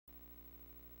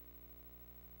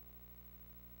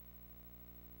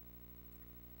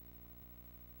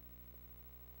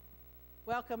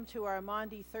Welcome to our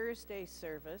Maundy Thursday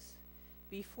service.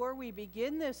 Before we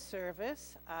begin this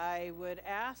service, I would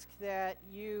ask that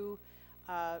you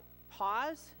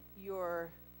pause your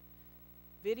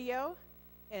video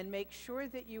and make sure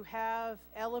that you have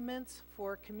elements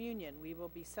for communion. We will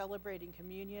be celebrating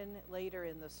communion later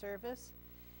in the service.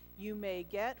 You may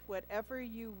get whatever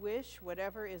you wish,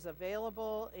 whatever is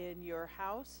available in your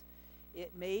house.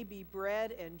 It may be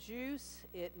bread and juice,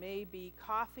 it may be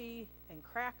coffee and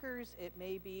crackers, it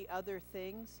may be other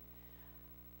things,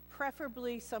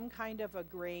 preferably some kind of a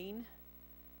grain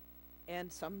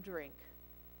and some drink.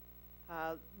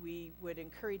 We would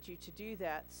encourage you to do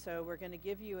that. So we're going to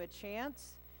give you a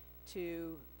chance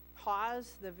to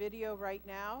pause the video right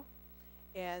now,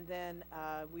 and then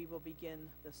we will begin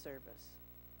the service.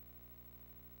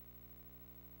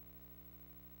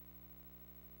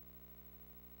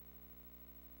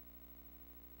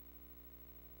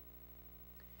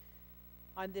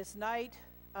 On this night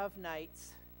of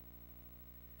nights,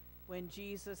 when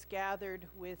Jesus gathered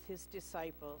with his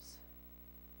disciples,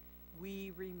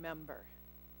 we remember.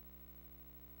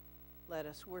 Let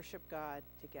us worship God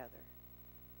together.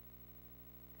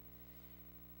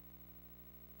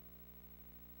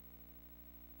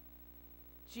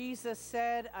 Jesus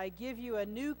said, "I give you a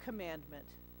new commandment,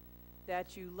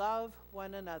 that you love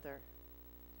one another.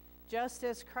 Just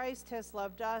as Christ has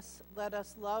loved us, let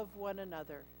us love one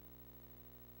another.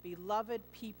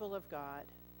 Beloved people of God,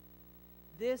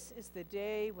 this is the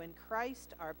day when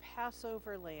Christ, our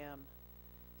Passover lamb,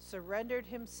 surrendered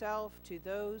himself to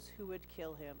those who would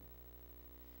kill him,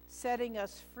 setting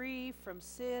us free from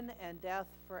sin and death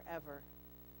forever.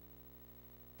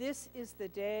 This is the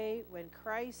day when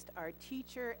Christ, our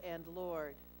teacher and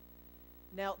Lord,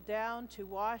 knelt down to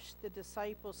wash the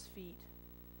disciples' feet,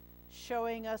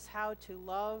 showing us how to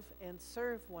love and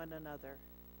serve one another.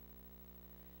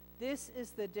 This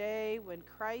is the day when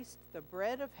Christ, the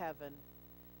bread of heaven,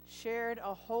 shared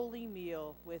a holy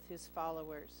meal with his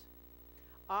followers,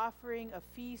 offering a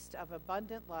feast of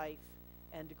abundant life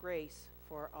and grace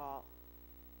for all.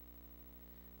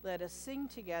 Let us sing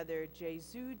together,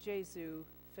 Jesu, Jesu,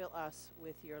 fill us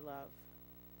with your love.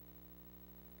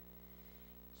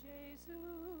 Jesu,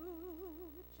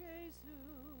 Jesu,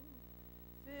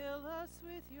 fill us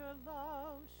with your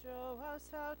love, show us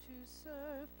how to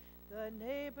serve the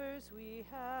neighbors we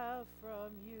have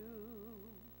from you.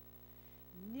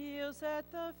 Kneels at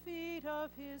the feet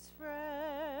of his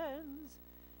friends,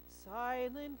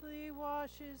 silently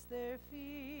washes their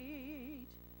feet.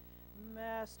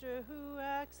 Master who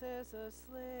acts as a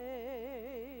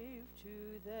slave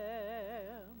to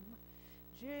them.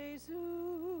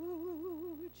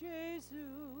 Jesu,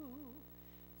 Jesu,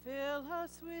 fill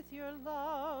us with your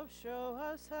love, show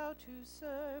us how to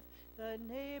serve the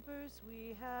neighbors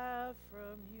we have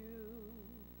from you.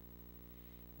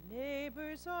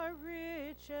 Neighbors are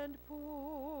rich and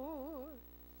poor,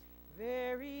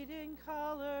 varied in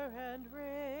color and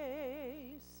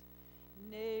race.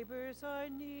 Neighbors are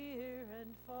near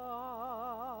and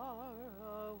far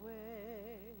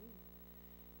away.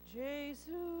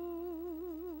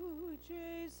 Jesu,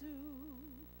 Jesu,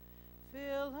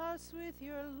 fill us with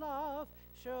your love,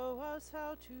 show us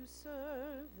how to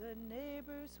serve the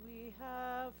neighbors we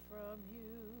have from you.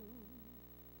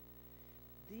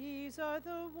 These are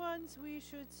the ones we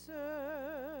should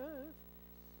serve.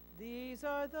 These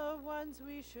are the ones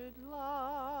we should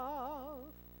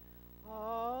love.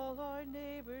 All our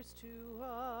neighbors to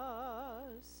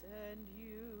us and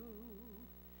you.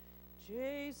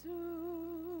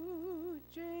 Jesu,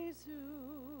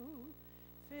 Jesu,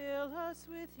 fill us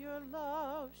with your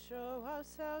love, show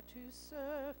us how to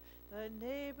serve the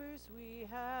neighbors we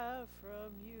have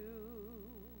from you.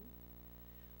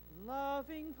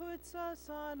 Loving puts us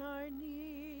on our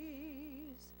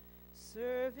knees,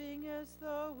 serving as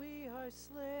though we are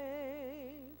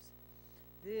slaves.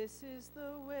 This is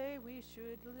the way we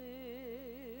should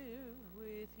live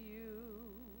with you.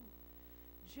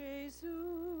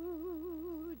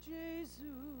 Jesu,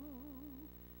 Jesu,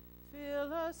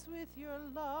 fill us with your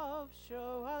love,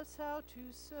 show us how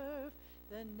to serve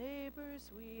the neighbors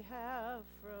we have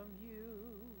from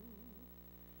you.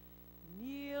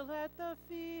 Kneel at the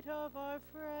feet of our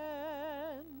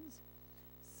friends,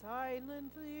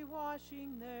 silently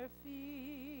washing their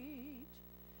feet.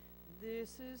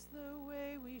 This is the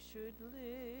way we should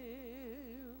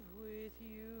live with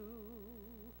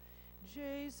you.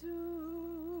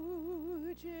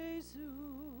 Jesu, Jesu,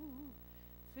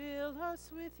 fill us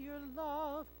with your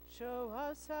love, show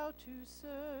us how to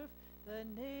serve the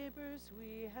neighbors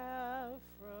we have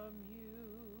from you.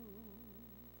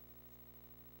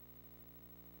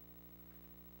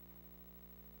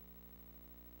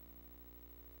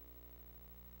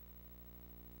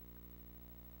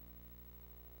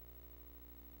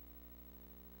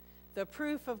 The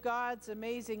proof of God's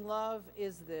amazing love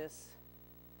is this: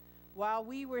 while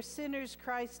we were sinners,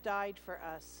 Christ died for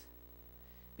us.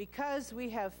 Because we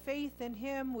have faith in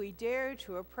him, we dare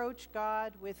to approach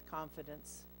God with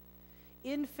confidence.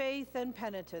 In faith and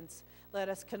penitence, let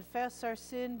us confess our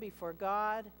sin before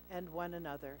God and one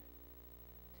another.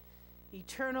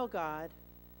 Eternal God,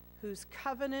 whose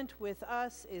covenant with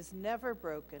us is never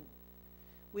broken,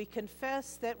 we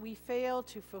confess that we fail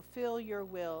to fulfill your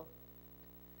will.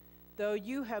 Though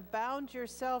you have bound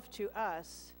yourself to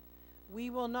us, we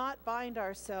will not bind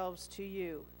ourselves to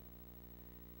you.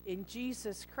 In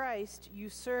Jesus Christ, you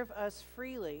serve us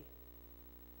freely,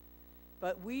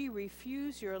 but we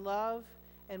refuse your love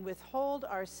and withhold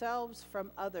ourselves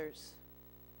from others.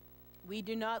 We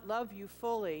do not love you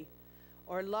fully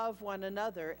or love one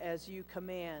another as you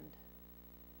command.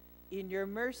 In your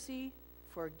mercy,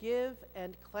 forgive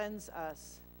and cleanse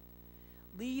us.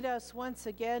 Lead us once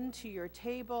again to your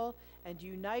table and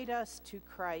unite us to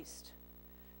Christ,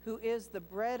 who is the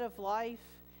bread of life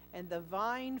and the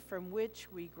vine from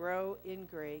which we grow in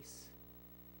grace.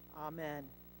 Amen.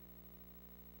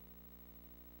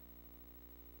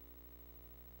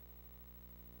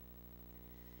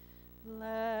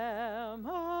 Lamb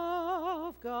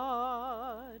of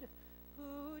God,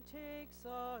 who takes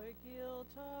our guilt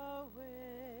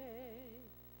away.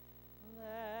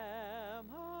 Lamb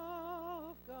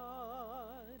of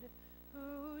God,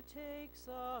 who takes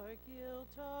our guilt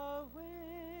away.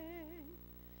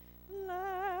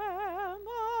 Lamb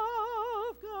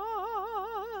of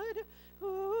God,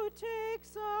 who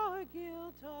takes our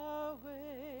guilt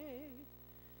away.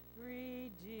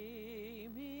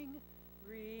 Redeeming,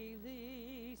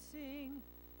 releasing,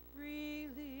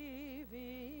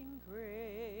 relieving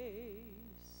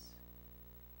grace.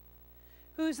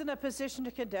 Who's in a position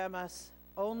to condemn us?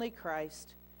 Only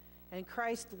Christ. And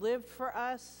Christ lived for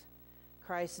us.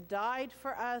 Christ died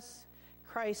for us.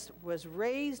 Christ was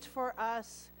raised for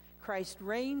us. Christ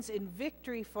reigns in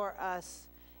victory for us.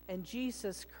 And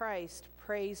Jesus Christ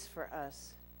prays for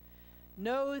us.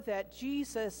 Know that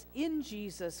in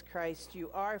Jesus Christ, you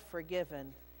are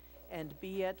forgiven, and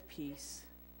be at peace.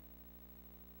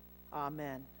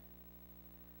 Amen.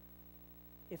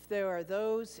 If there are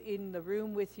those in the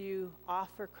room with you,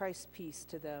 offer Christ's peace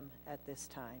to them at this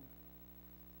time.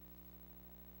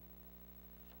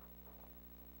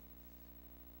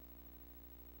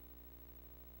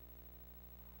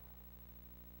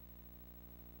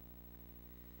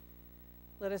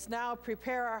 Let us now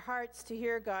prepare our hearts to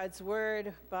hear God's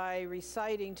word by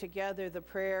reciting together the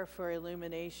prayer for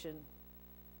illumination.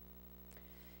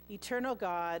 Eternal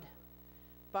God,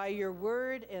 by your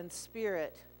word and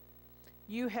spirit,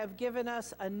 you have given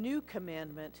us a new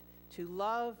commandment to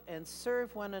love and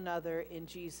serve one another in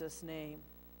Jesus' name.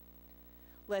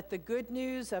 Let the good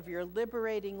news of your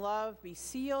liberating love be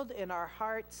sealed in our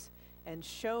hearts and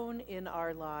shown in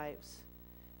our lives.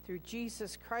 Through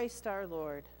Jesus Christ our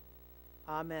Lord.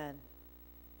 Amen.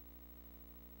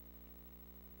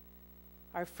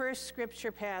 Our first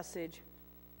scripture passage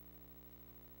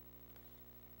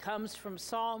comes from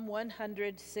Psalm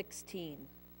 116.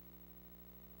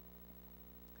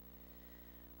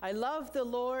 I love the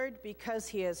Lord because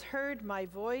he has heard my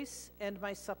voice and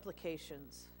my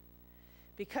supplications,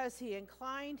 because he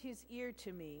inclined his ear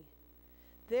to me.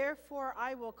 Therefore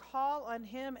I will call on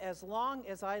him as long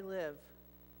as I live.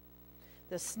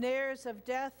 The snares of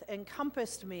death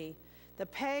encompassed me. The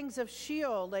pangs of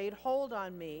Sheol laid hold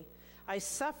on me. I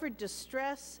suffered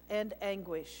distress and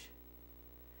anguish.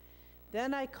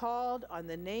 Then I called on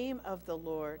the name of the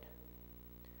Lord.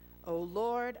 O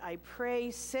Lord, I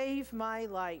pray, save my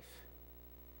life.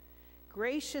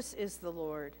 Gracious is the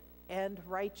Lord and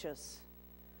righteous.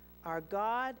 Our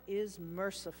God is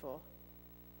merciful.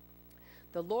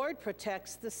 The Lord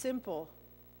protects the simple.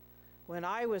 When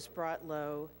I was brought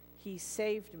low, he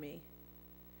saved me.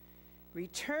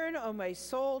 Return, O my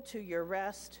soul, to your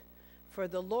rest, for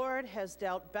the Lord has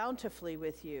dealt bountifully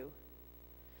with you.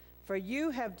 For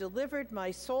you have delivered my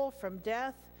soul from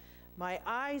death, my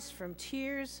eyes from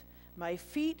tears, my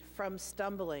feet from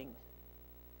stumbling.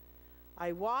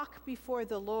 I walk before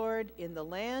the Lord in the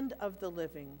land of the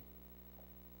living.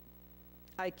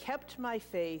 I kept my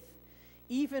faith,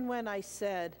 even when I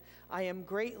said, I am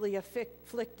greatly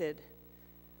afflicted.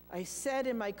 I said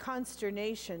in my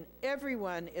consternation,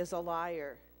 everyone is a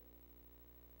liar.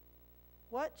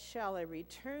 What shall I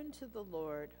return to the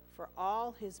Lord for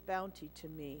all his bounty to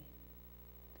me?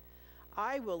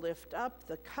 I will lift up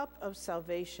the cup of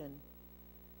salvation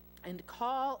and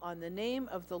call on the name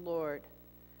of the Lord.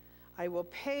 I will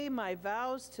pay my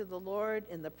vows to the Lord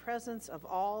in the presence of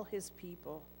all his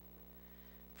people.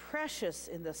 Precious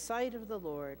in the sight of the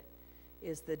Lord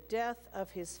is the death of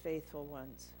his faithful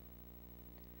ones.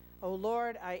 O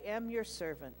Lord, I am your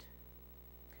servant.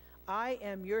 I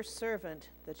am your servant,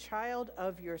 the child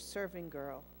of your serving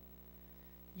girl.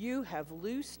 You have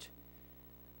loosed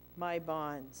my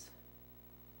bonds.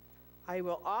 I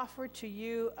will offer to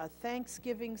you a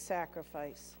thanksgiving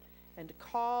sacrifice and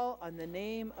call on the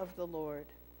name of the Lord.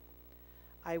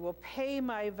 I will pay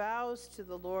my vows to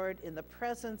the Lord in the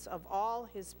presence of all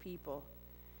his people,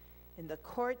 in the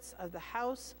courts of the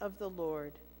house of the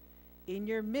Lord, in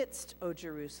your midst, O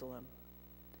Jerusalem.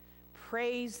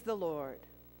 Praise the Lord.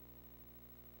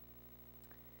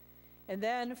 And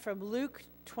then from Luke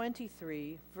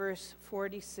 23, verse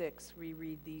 46, we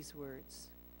read these words.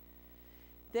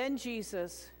 Then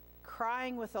Jesus,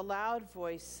 crying with a loud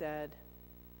voice, said,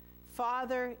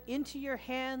 Father, into your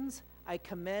hands I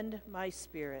commend my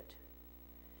spirit.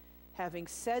 Having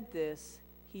said this,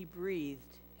 he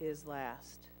breathed his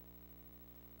last.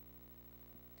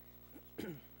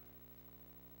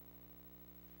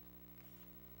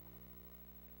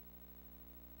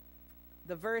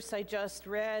 The verse I just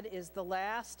read is the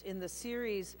last in the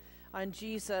series on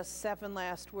Jesus' 7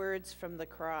 last words from the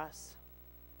cross.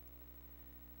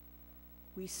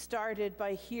 We started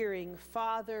by hearing,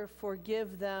 Father,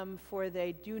 forgive them, for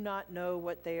they do not know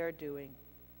what they are doing.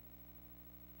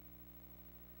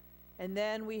 And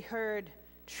then we heard,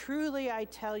 truly I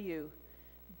tell you,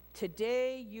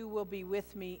 today you will be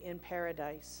with me in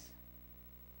paradise.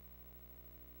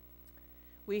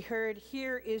 We heard,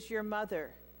 here is your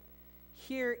mother.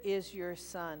 Here is your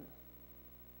son.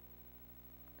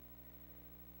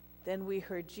 Then we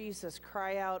heard Jesus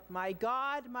cry out, my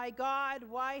God,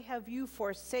 why have you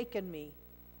forsaken me?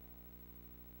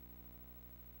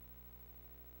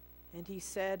 And he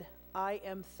said, I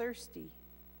am thirsty.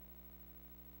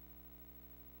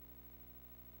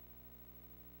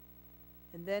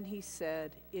 And then he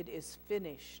said, it is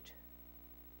finished.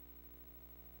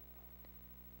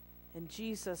 And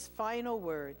Jesus' final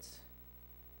words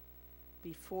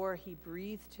before he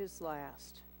breathed his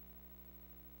last,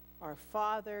 our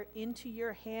Father, into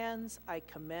your hands I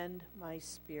commend my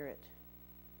spirit.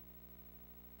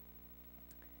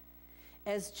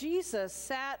 As Jesus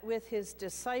sat with his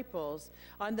disciples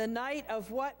on the night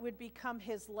of what would become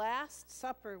his last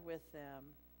supper with them,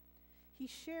 he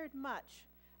shared much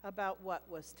about what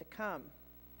was to come.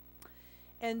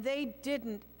 And they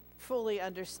didn't fully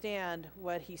understand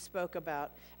what he spoke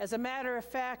about. As a matter of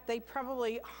fact, they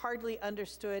probably hardly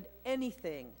understood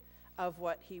anything of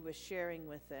what he was sharing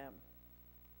with them.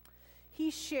 He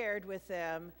shared with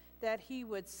them that he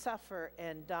would suffer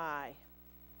and die.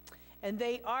 And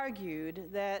they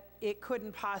argued that it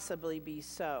couldn't possibly be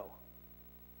so.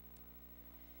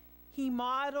 He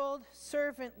modeled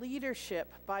servant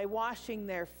leadership by washing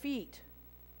their feet,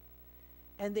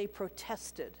 and they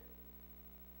protested.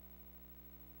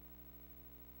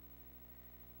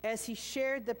 As he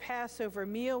shared the Passover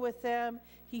meal with them,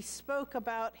 he spoke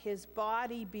about his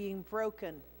body being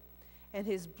broken and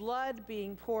his blood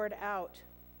being poured out,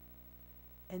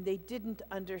 and they didn't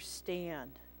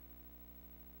understand.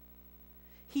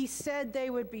 He said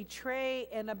they would betray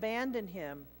and abandon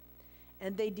him,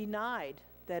 and they denied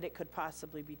that it could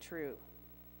possibly be true.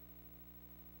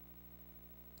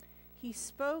 He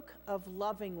spoke of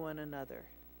loving one another.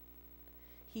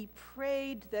 He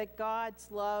prayed that God's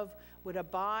love would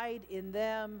abide in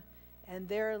them and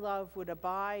their love would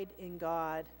abide in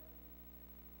God.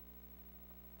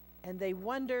 And they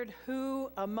wondered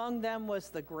who among them was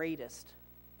the greatest.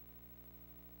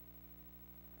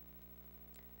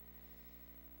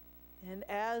 And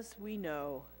as we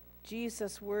know,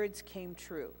 Jesus' words came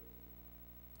true.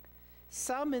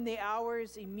 Some in the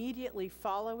hours immediately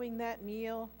following that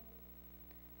meal,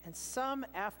 and some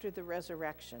after the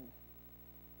resurrection.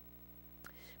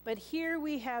 But here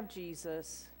we have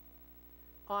Jesus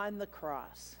on the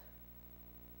cross.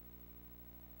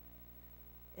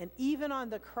 And even on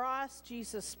the cross,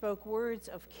 Jesus spoke words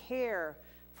of care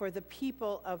for the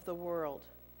people of the world.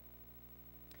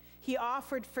 He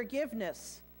offered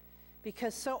forgiveness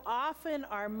because so often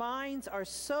our minds are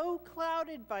so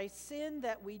clouded by sin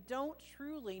that we don't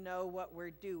truly know what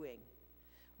we're doing.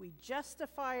 We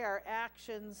justify our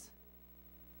actions,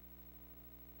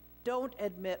 don't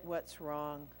admit what's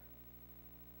wrong,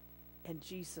 and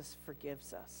Jesus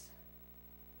forgives us.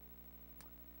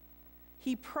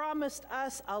 He promised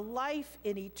us a life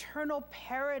in eternal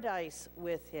paradise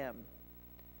with him,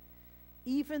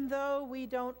 even though we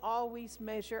don't always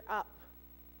measure up.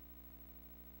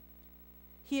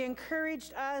 He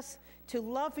encouraged us to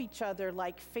love each other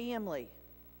like family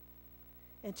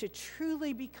and to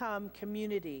truly become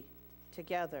community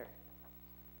together.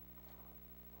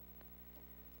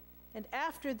 And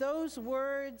after those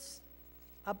words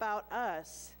about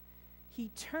us, he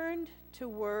turned to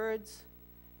words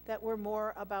that were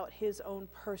more about his own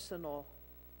personal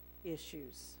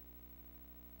issues.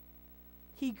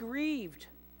 He grieved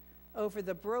over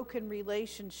the broken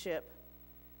relationship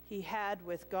he had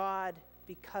with God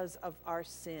because of our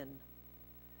sin,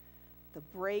 the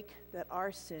break that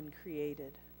our sin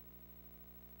created.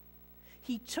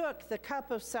 He took the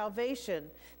cup of salvation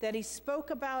that he spoke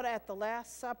about at the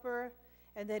Last Supper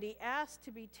and that he asked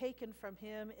to be taken from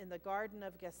him in the Garden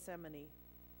of Gethsemane,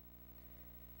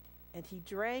 and he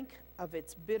drank of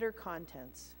its bitter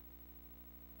contents.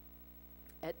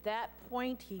 At that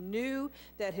point, he knew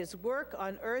that his work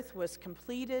on earth was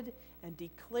completed and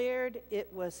declared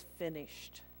it was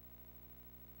finished.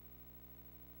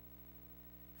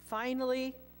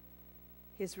 Finally,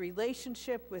 his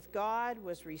relationship with God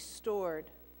was restored,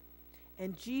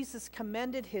 and Jesus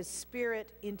commended his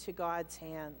spirit into God's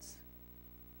hands.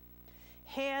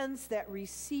 Hands that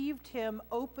received him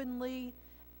openly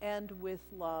and with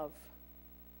love.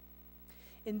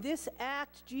 In this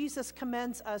act, Jesus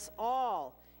commends us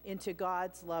all into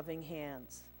God's loving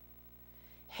hands.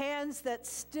 Hands that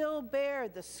still bear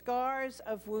the scars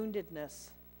of woundedness.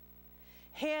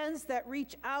 Hands that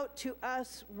reach out to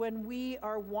us when we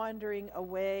are wandering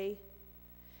away.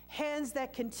 Hands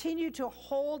that continue to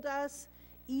hold us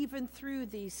even through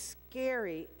these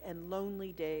scary and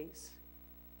lonely days.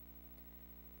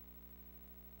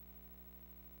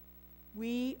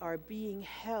 We are being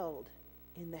held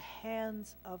in the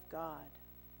hands of God,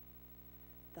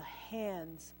 the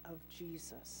hands of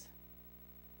Jesus.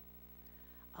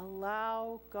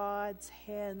 Allow God's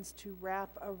hands to wrap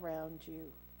around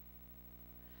you.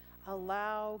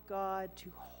 Allow God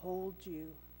to hold you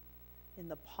in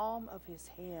the palm of his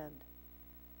hand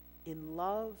in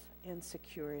love and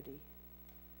security,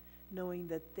 knowing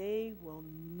that they will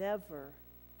never,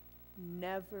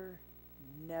 never,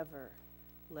 never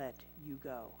let you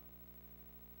go.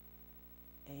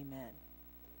 Amen.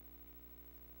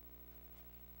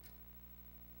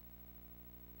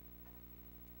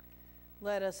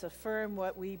 Let us affirm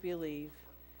what we believe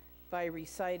by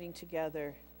reciting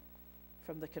together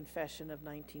from the Confession of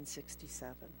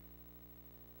 1967.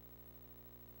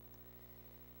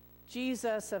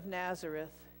 Jesus of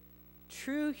Nazareth,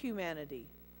 true humanity,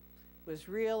 was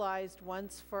realized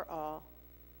once for all.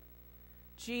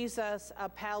 Jesus, a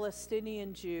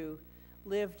Palestinian Jew,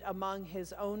 lived among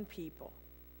his own people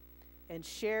and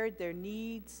shared their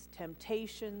needs,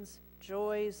 temptations,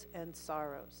 joys, and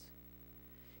sorrows.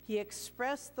 He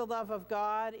expressed the love of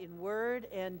God in word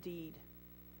and deed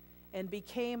and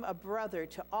became a brother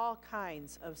to all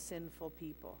kinds of sinful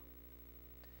people.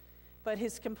 But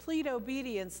his complete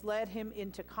obedience led him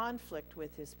into conflict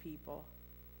with his people.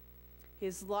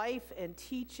 His life and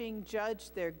teaching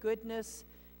judged their goodness,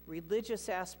 religious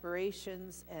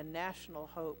aspirations, and national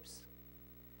hopes.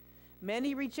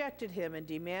 Many rejected him and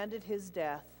demanded his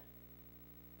death.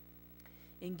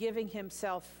 In giving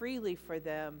himself freely for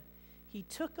them, he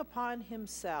took upon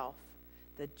himself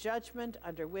the judgment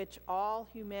under which all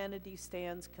humanity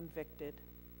stands convicted.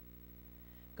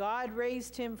 God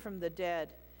raised him from the dead,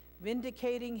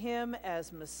 vindicating him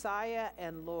as Messiah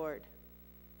and Lord.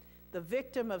 The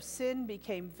victim of sin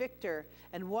became victor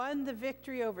and won the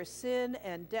victory over sin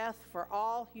and death for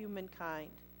all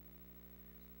humankind.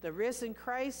 The risen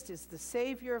Christ is the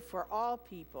Savior for all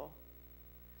people.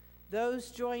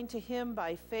 Those joined to him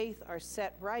by faith are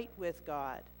set right with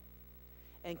God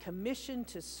and commissioned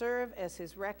to serve as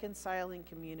his reconciling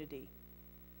community.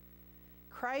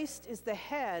 Christ is the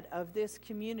head of this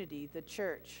community, the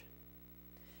church,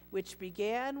 which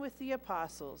began with the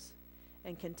apostles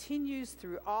and continues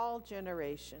through all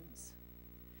generations.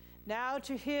 Now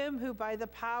to him who by the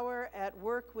power at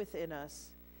work within us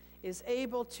is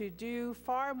able to do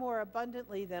far more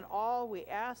abundantly than all we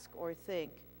ask or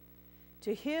think,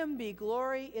 to him be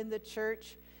glory in the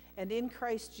church and in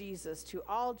Christ Jesus to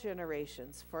all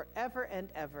generations, forever and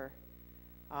ever.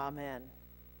 Amen.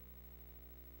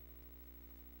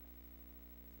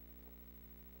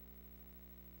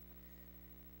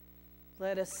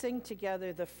 Let us sing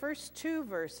together the first two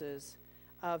verses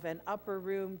of An Upper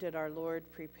Room Did Our Lord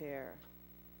Prepare.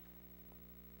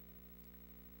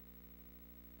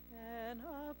 An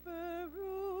upper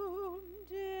room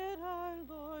did our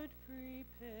Lord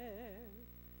prepare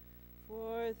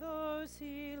for those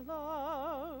he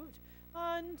loved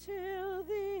until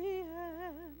the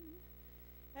end,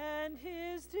 and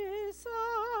his disciples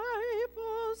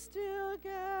still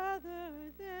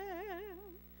gather there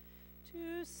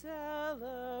to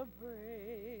celebrate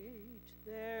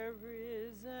their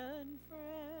risen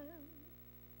friend.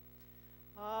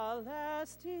 A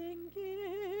lasting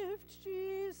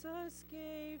Jesus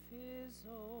gave his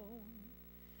own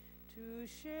to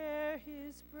share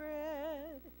his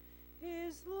bread,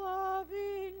 his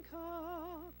loving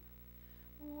cup.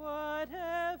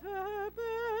 Whatever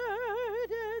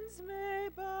burdens may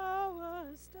bow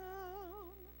us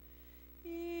down,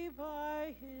 he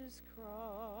by his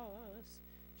cross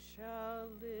shall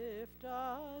lift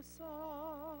us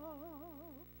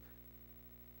up.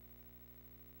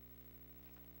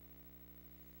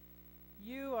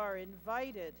 You are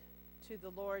invited to the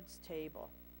Lord's table.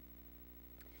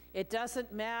 It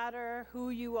doesn't matter who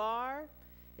you are.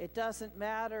 It doesn't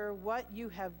matter what you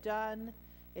have done.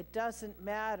 It doesn't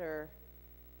matter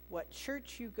what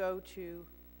church you go to.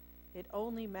 It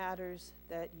only matters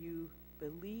that you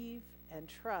believe and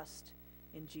trust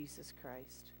in Jesus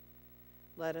Christ.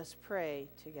 Let us pray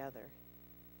together.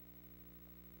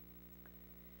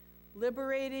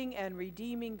 Liberating and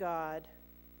redeeming God,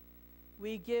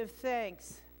 we give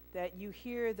thanks that you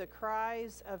hear the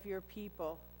cries of your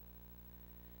people.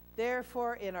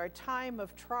 Therefore, in our time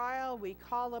of trial, we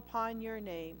call upon your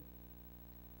name.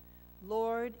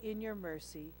 Lord, in your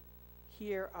mercy,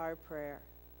 hear our prayer.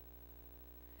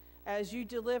 As you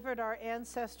delivered our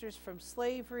ancestors from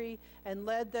slavery and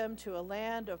led them to a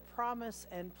land of promise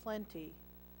and plenty,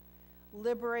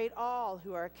 liberate all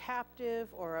who are captive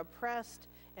or oppressed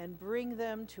and bring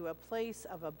them to a place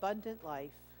of abundant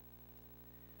life.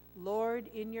 Lord,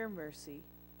 in your mercy,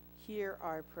 hear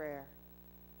our prayer.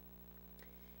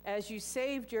 As you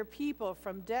saved your people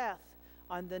from death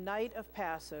on the night of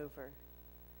Passover,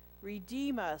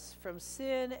 redeem us from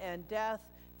sin and death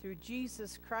through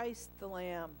Jesus Christ the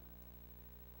Lamb.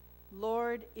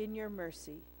 Lord, in your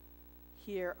mercy,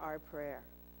 hear our prayer.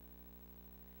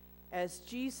 As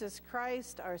Jesus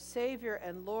Christ, our Savior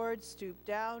and Lord, stooped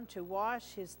down to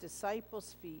wash his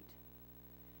disciples' feet,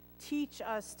 teach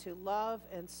us to love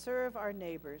and serve our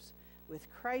neighbors with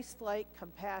Christ-like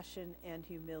compassion and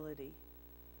humility.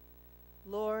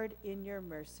 Lord, in your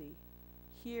mercy,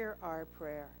 hear our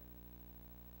prayer.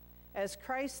 As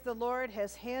Christ the Lord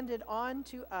has handed on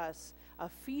to us a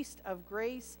feast of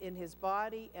grace in his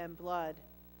body and blood,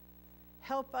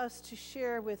 help us to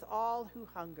share with all who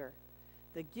hunger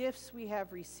the gifts we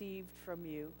have received from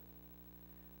you.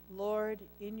 Lord,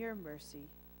 in your mercy,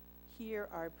 hear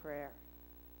our prayer.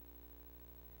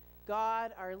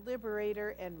 God, our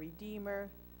liberator and redeemer,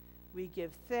 we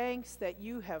give thanks that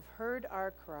you have heard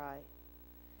our cry.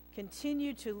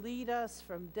 Continue to lead us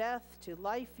from death to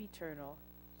life eternal,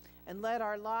 and let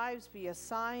our lives be a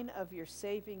sign of your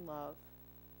saving love.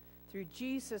 Through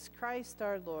Jesus Christ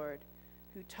our Lord,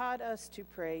 who taught us to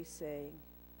pray, saying,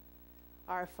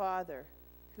 Our Father,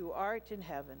 who art in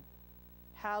heaven,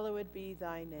 hallowed be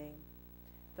thy name.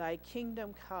 Thy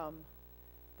kingdom come,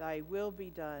 thy will be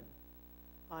done,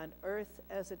 on earth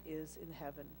as it is in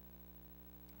heaven.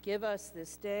 Give us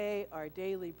this day our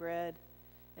daily bread,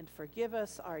 and forgive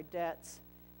us our debts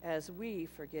as we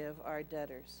forgive our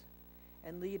debtors.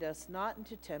 And lead us not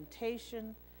into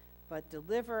temptation, but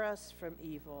deliver us from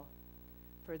evil.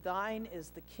 For thine is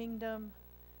the kingdom,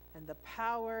 and the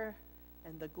power,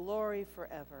 and the glory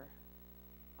forever.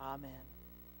 Amen.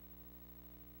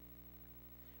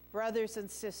 Brothers and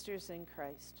sisters in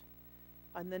Christ,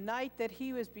 on the night that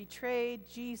he was betrayed,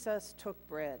 Jesus took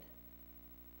bread.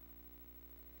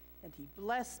 And he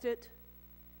blessed it,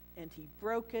 and he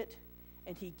broke it,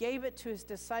 and he gave it to his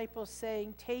disciples,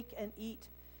 saying, Take and eat.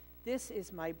 This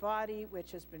is my body,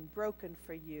 which has been broken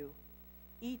for you.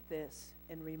 Eat this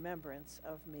in remembrance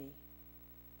of me.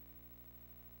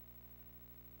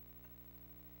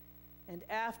 And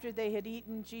after they had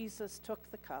eaten, Jesus took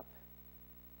the cup.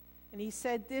 And he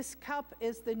said, This cup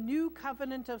is the new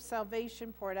covenant of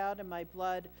salvation poured out in my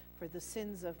blood for the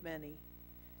sins of many.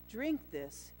 Drink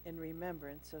this in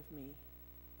remembrance of me.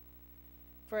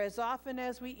 For as often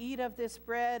as we eat of this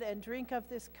bread and drink of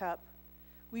this cup,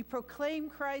 we proclaim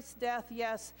Christ's death,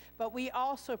 yes, but we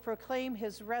also proclaim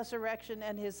his resurrection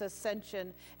and his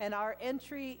ascension and our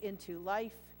entry into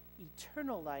life,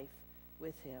 eternal life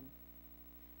with him.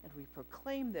 And we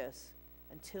proclaim this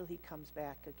until he comes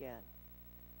back again.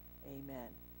 Amen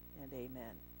and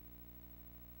amen.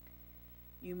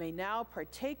 You may now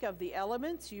partake of the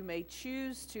elements. You may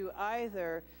choose to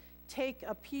either take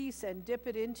a piece and dip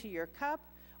it into your cup,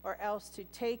 or else to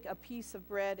take a piece of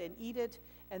bread and eat it,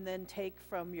 and then take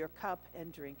from your cup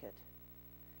and drink it.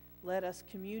 Let us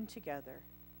commune together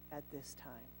at this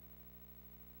time.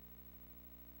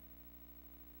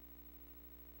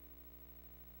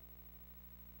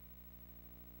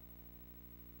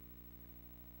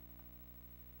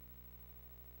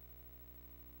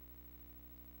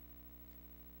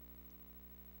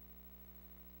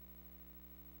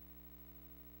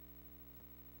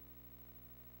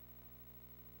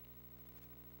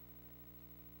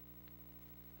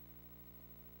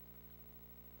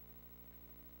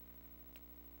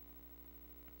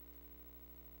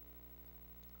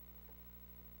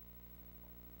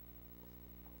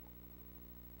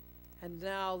 And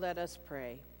now let us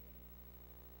pray.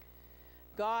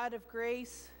 God of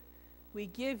grace, we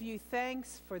give you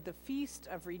thanks for the feast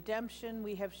of redemption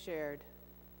we have shared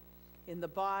in the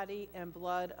body and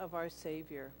blood of our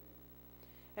Savior.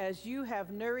 As you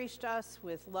have nourished us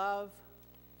with love,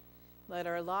 let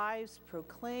our lives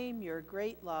proclaim your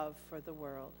great love for the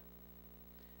world.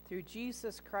 Through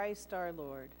Jesus Christ our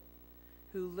Lord,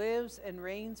 who lives and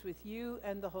reigns with you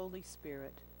and the Holy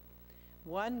Spirit,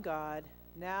 one God,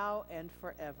 now and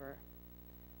forever.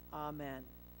 Amen.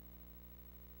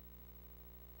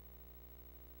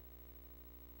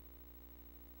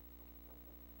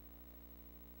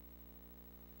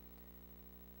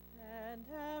 And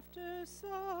after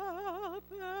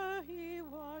supper he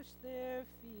washed their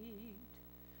feet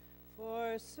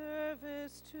for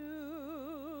service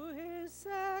to his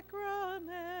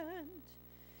sacrament.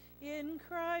 In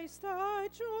Christ our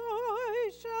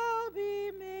joy shall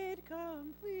be made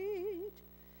complete,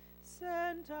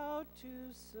 sent out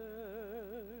to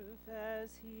serve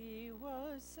as he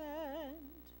was sent.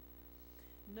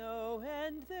 No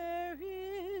end there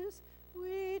is,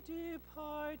 we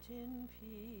depart in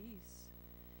peace.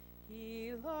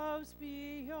 He loves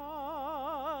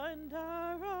beyond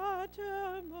our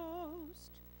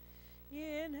uttermost.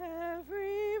 In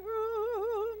every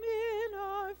room in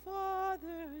our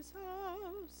Father's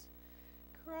house,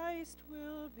 Christ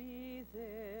will be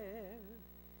there.